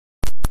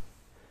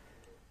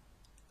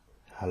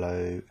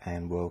Hello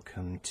and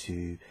welcome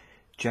to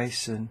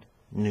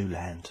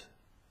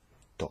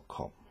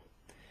jasonnewland.com.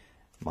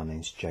 My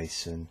name's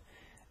Jason.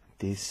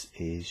 This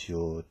is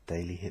your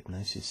daily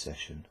hypnosis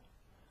session.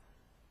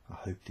 I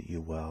hope that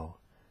you're well,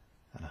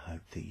 and I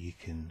hope that you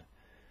can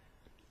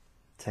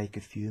take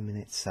a few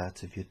minutes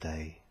out of your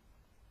day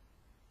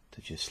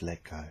to just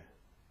let go,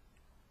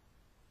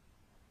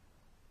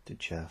 to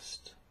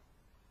just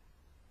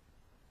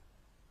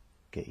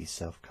get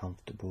yourself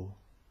comfortable.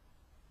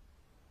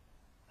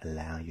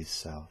 Allow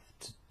yourself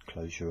to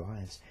close your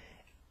eyes,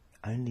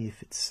 only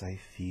if it's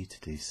safe for you to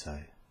do so.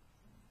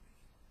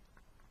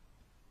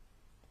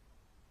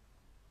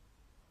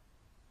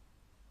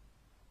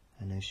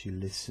 And as you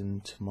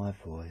listen to my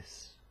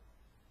voice,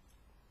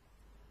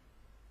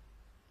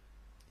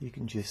 you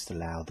can just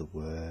allow the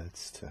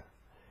words to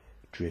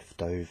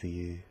drift over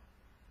you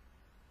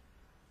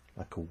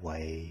like a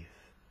wave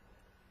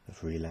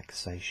of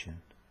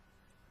relaxation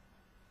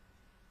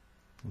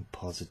and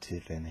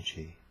positive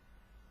energy.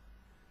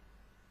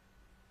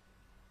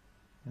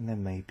 And there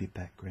may be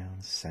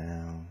background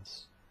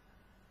sounds,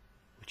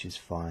 which is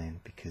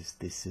fine because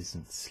this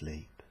isn't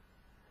sleep.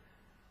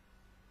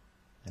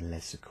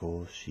 Unless, of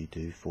course, you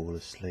do fall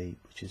asleep,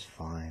 which is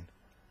fine.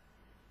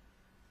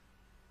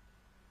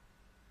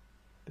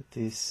 But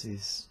this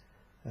is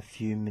a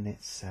few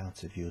minutes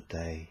out of your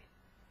day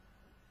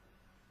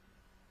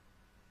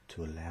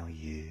to allow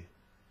you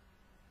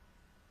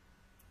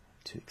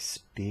to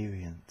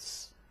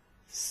experience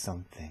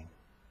something.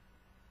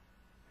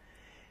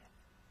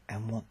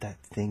 And what that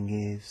thing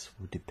is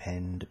will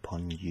depend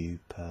upon you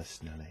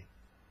personally.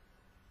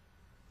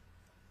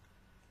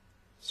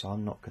 So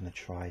I'm not going to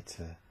try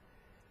to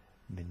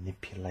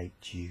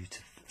manipulate you to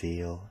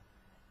feel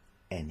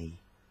any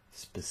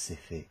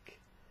specific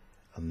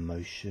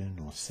emotion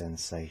or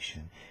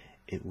sensation.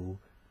 It will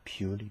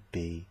purely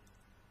be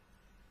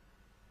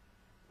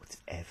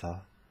whatever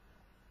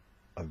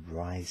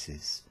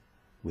arises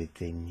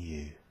within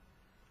you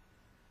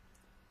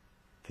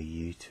for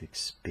you to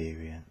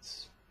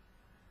experience.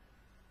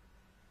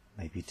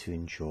 Maybe to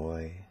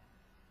enjoy.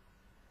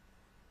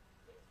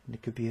 And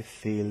it could be a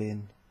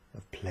feeling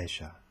of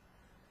pleasure.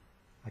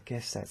 I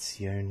guess that's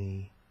the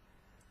only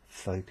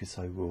focus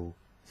I will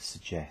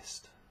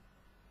suggest.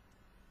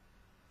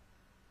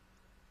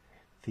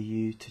 For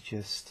you to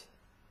just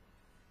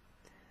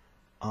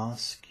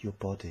ask your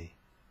body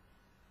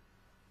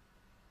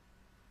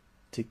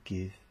to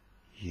give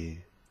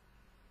you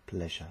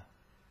pleasure.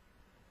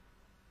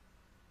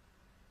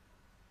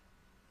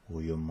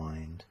 Or your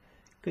mind.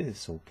 Because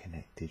it's all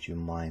connected, your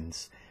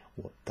mind's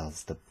what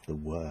does the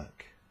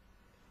work.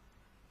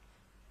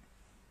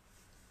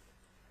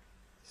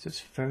 So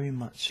it's very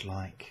much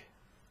like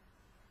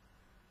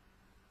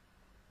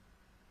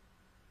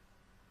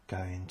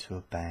going to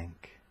a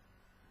bank,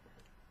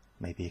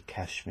 maybe a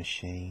cash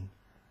machine,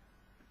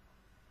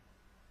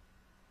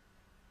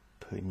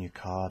 putting your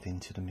card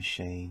into the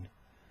machine,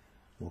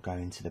 or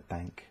going to the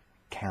bank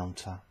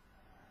counter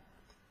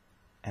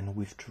and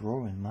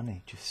withdrawing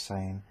money, just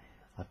saying,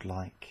 I'd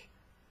like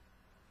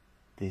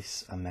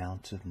this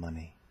amount of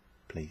money,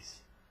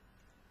 please.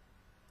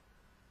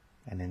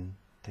 And then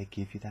they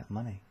give you that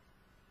money.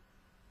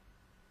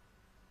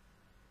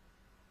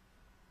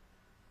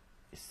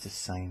 It's the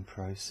same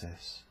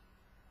process.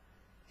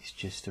 It's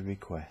just a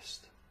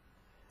request.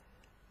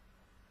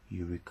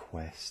 You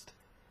request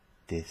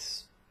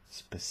this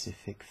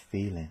specific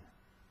feeling.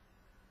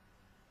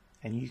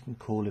 And you can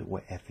call it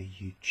whatever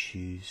you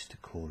choose to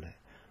call it.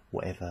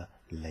 Whatever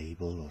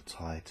label or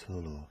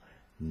title or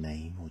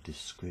name or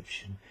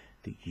description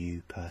that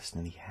you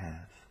personally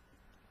have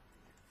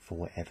for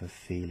whatever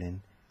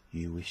feeling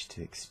you wish to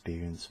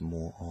experience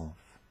more of.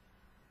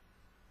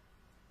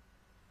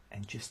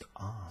 And just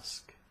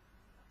ask,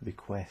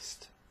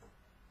 request.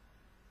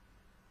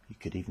 You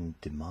could even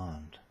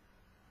demand.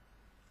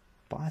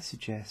 But I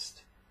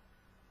suggest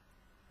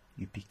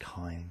you be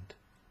kind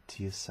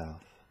to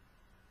yourself.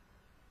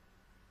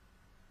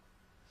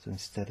 So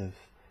instead of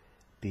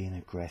being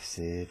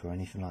aggressive or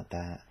anything like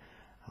that,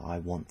 I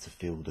want to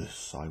feel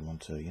this, I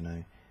want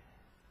to,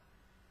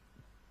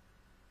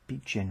 be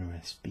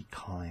generous, be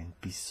kind,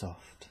 be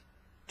soft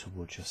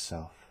towards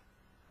yourself.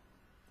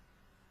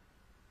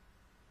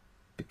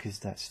 Because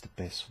that's the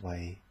best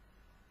way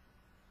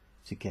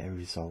to get a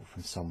result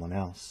from someone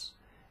else,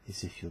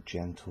 is if you're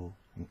gentle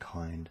and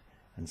kind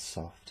and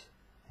soft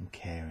and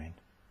caring,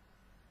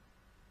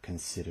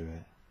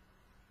 considerate,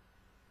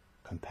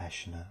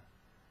 compassionate.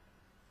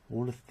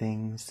 All the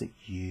things that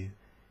you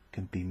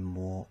can be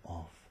more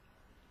of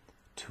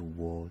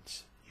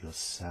towards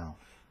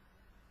yourself,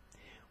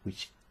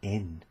 which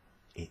in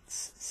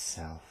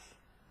itself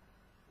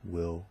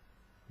will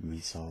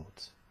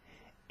result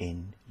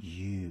in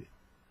you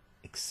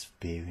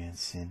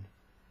experiencing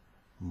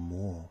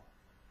more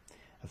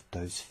of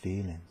those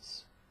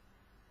feelings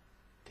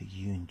that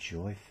you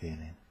enjoy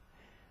feeling,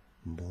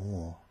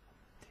 more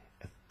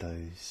of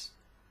those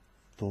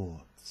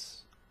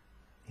thoughts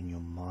in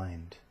your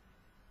mind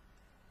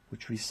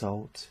which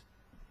result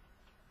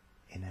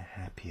in a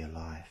happier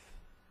life.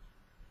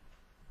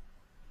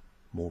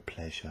 more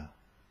pleasure.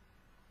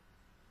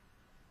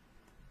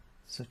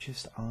 So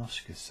just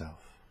ask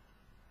yourself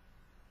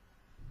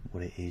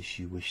what it is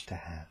you wish to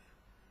have.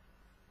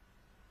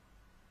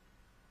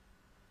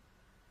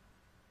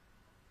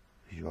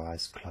 With your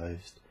eyes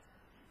closed,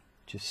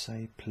 just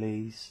say,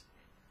 please,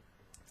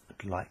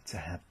 I'd like to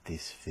have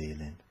this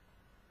feeling.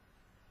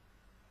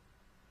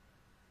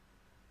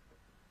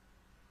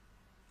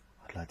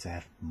 I'd like to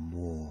have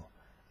more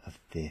of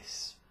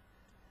this.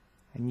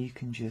 And you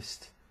can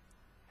just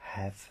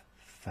have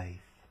faith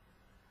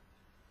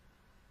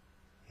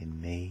in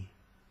me,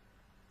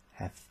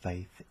 have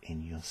faith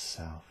in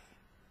yourself,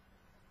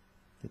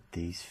 that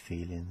these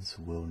feelings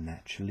will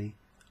naturally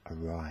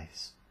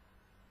arise.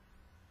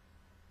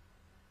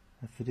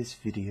 And for this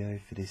video,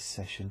 for this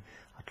session,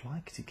 I'd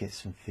like to get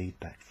some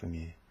feedback from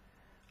you.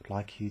 I'd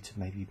like you to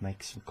maybe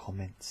make some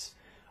comments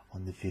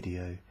on the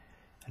video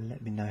and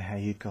let me know how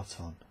you got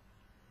on.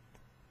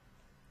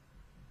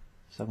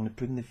 So I'm going to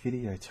bring the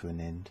video to an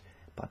end,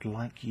 but I'd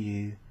like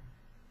you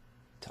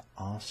to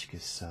ask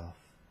yourself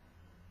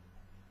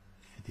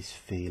for this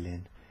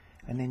feeling,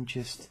 and then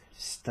just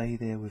stay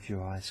there with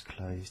your eyes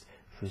closed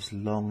for as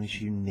long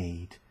as you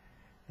need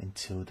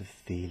until the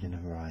feeling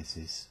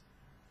arises,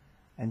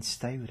 and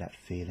stay with that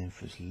feeling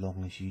for as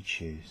long as you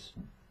choose,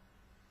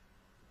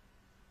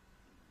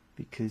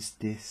 because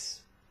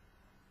this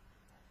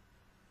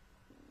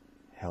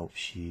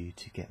helps you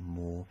to get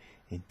more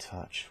in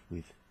touch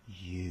with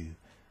you,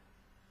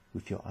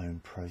 with your own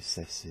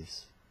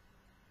processes.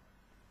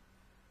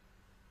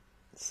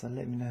 So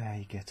let me know how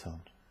you get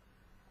on.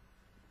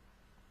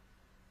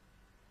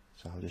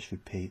 So I'll just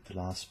repeat the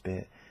last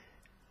bit,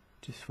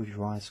 just with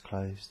your eyes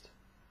closed.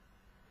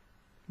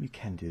 You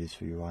can do this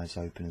with your eyes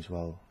open as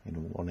well, in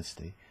all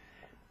honesty.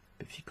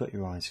 But if you've got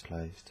your eyes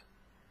closed,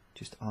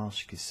 just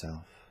ask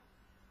yourself,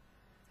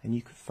 and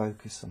you can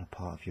focus on a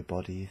part of your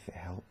body if it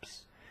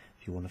helps.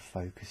 If you want to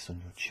focus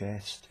on your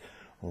chest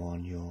or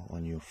on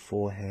your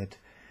forehead,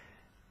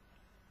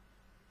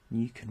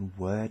 you can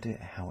word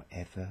it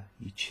however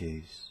you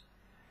choose,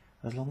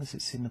 as long as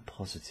it's in the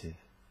positive.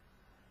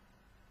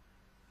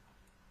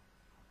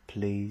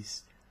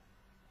 Please,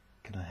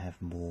 can I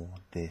have more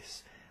of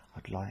this?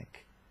 I'd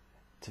like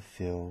to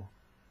feel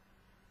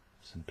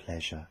some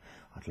pleasure.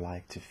 I'd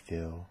like to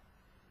feel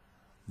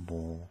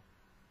more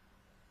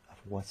of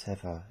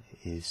whatever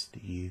it is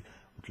that you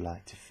would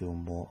like to feel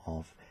more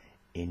of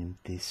in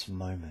this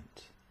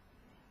moment.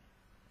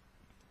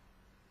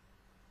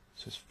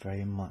 So it's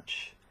very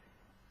much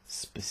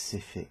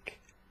specific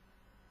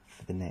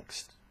for the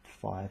next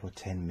 5 or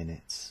 10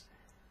 minutes,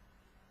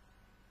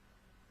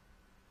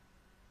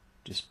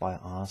 just by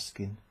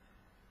asking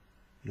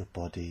your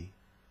body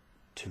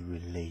to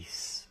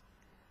release,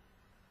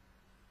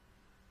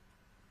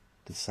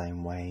 the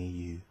same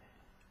way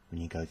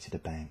when you go to the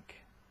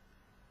bank.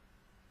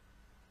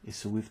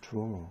 It's a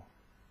withdrawal.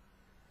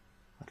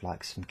 I'd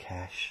like some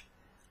cash,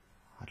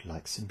 I'd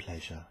like some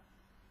pleasure.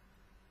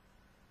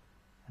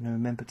 And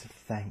remember to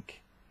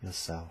thank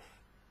yourself.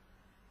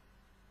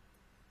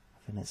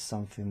 I think that's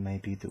something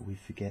maybe that we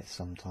forget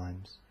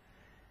sometimes.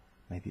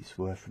 Maybe it's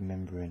worth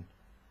remembering.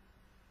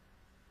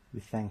 We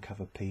thank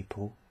other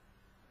people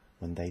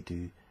when they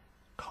do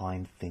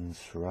kind things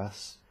for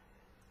us.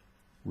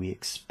 We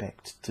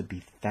expect to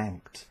be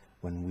thanked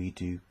when we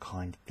do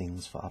kind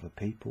things for other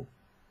people.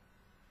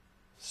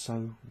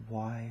 So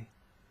why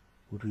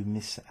would we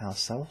miss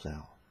ourselves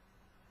out?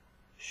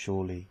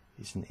 Surely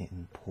isn't it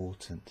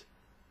important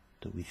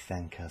that we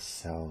thank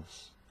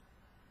ourselves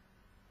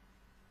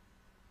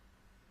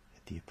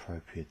at the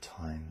appropriate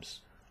times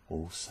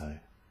also?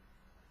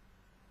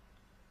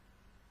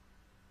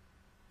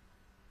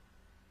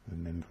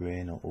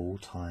 Remembering at all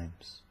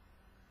times,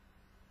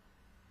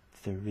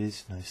 there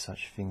is no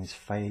such thing as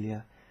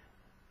failure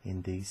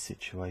in these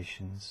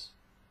situations.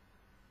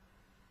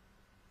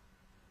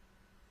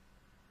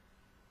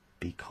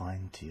 Be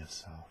kind to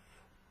yourself.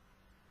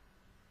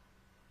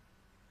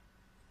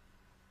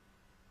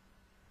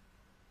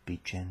 Be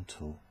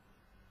gentle.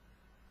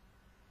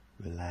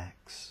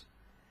 Relax.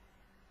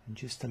 And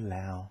just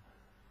allow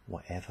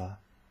whatever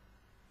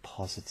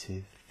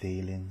positive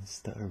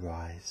feelings that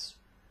arise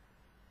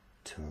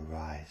to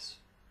arise.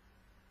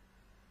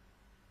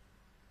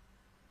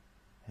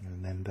 And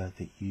remember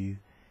that you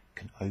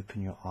can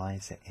open your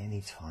eyes at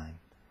any time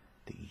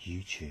that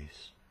you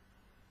choose.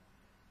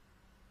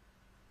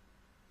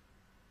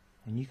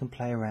 And you can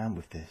play around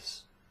with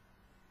this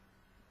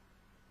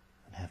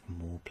and have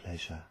more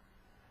pleasure,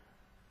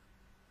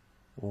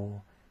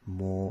 or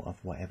more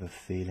of whatever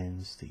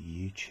feelings that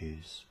you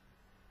choose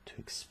to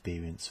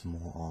experience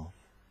more of.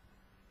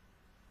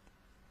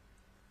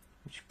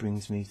 Which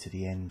brings me to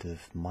the end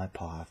of my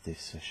part of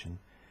this session.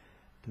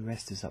 The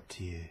rest is up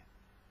to you,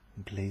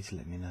 and please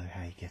let me know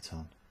how you get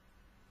on.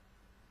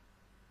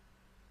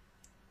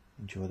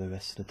 Enjoy the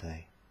rest of the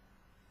day,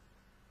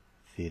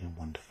 feeling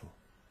wonderful.